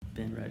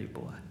Been ready,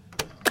 boy.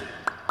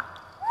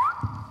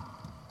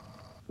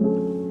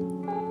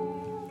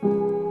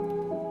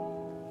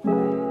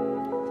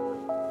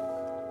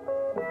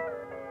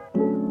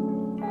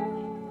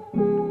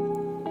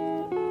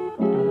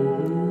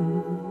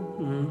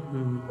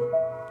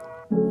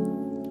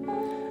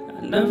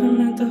 I never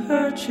meant to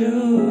hurt you.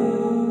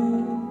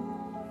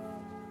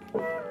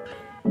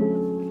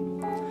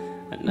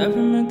 I never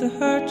meant to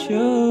hurt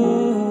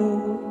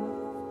you.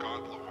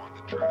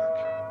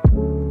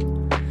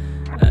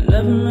 I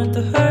never meant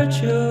to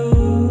hurt you.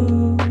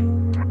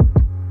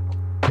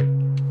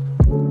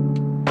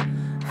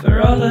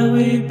 For all that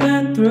we've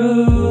been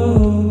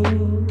through,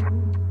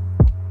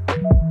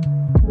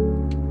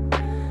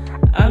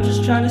 I'm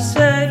just trying to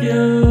save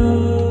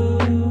you.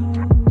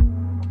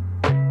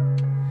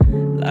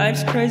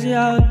 Life's crazy,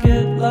 I'll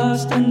get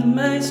lost in the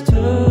maze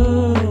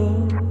too.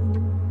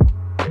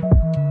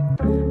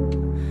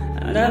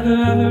 I never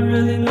ever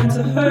really meant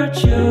to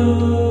hurt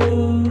you.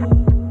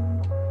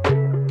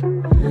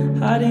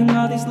 Hiding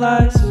all these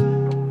lies,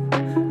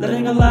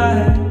 living a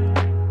lie.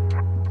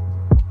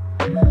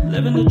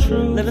 Living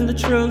the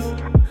truth,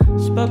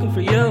 spoken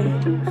for you.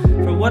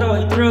 For what I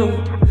went through,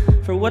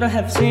 for what I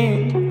have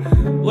seen.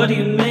 What do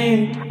you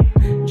mean?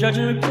 Judge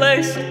and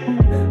replace,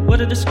 what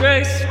a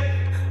disgrace.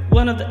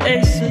 One of the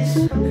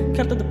aces,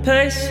 kept up the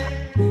pace.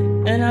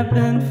 And I've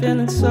been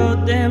feeling so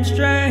damn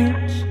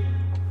strange.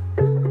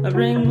 A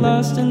ring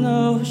lost in the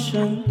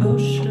ocean.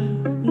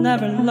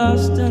 Never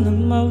lost in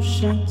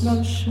emotions.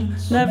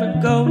 Never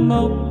go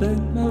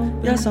moping.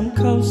 Yes, I'm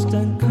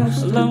coasting.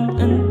 Alone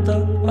in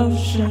the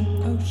ocean.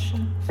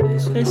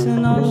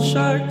 Facing all the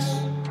sharks.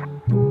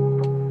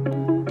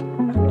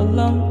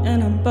 Alone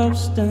and I'm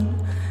boasting.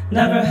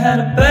 Never had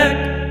a back.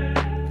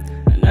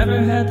 I never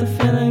had the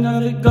feeling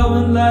of it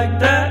going like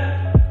that.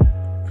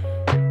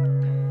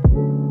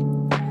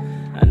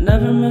 I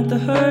never meant to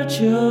hurt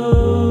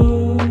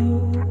you.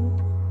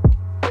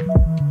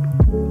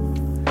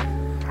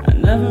 I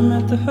never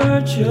meant to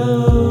hurt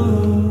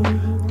you.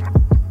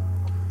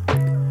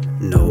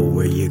 Know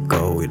where you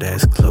go,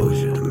 that's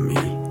closure to me.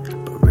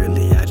 But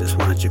really I just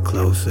want you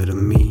closer to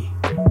me.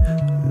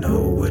 Know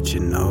what you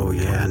know,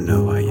 yeah, I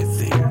know how you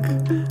think.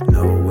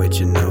 Know what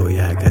you know,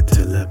 yeah, I got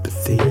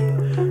telepathy.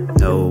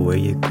 Know where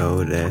you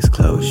go, that's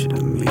closer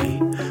to me.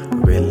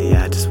 But really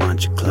I just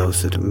want you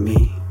closer to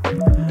me.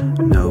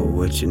 Know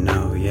what you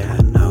know, yeah,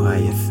 I know how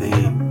you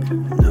think.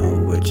 Know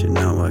what you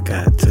know, I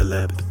got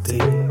telepathy.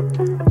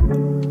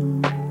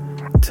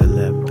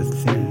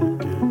 Telepathy.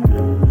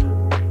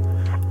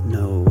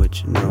 Know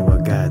what you know, I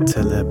got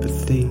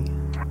telepathy.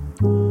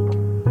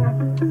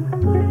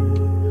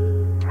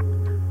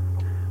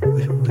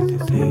 What you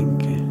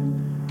thinking?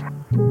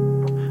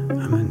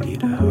 I'ma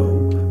need a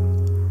hope.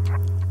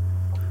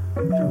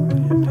 What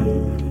you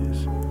think is?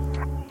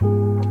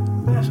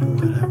 That's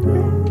what I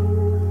wrote.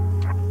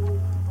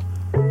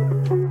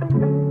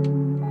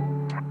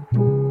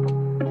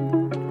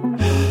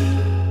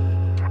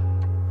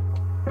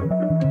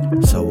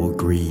 So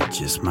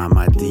egregious,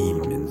 my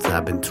demons.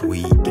 I've been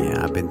tweaking,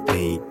 I've been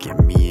thinking.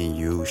 Me and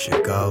you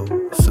should go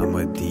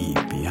somewhere deep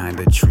behind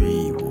a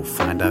tree. We'll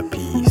find our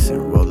peace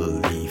and roll a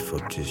leaf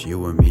up. Just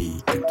you and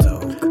me can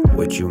talk.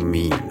 What you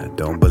mean? I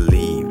don't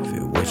believe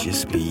it. What you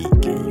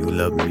speaking? You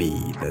love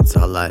me. That's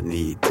all I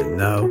need to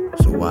know.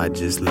 So I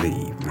just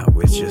leave. Now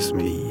it's just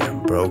me.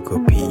 I'm broke a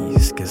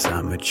piece. Cause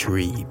I'm a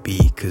tree.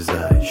 Because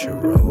I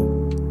should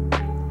roll.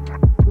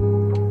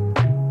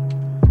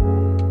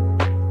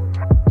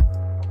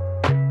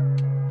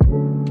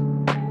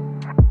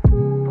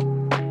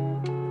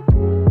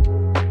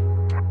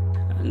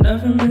 I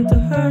never meant to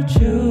hurt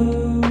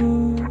you.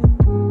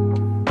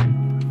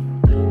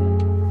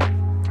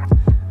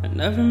 I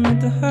never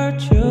meant to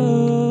hurt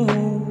you.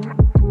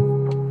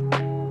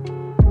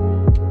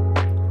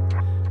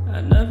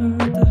 I never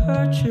meant to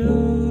hurt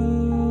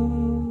you.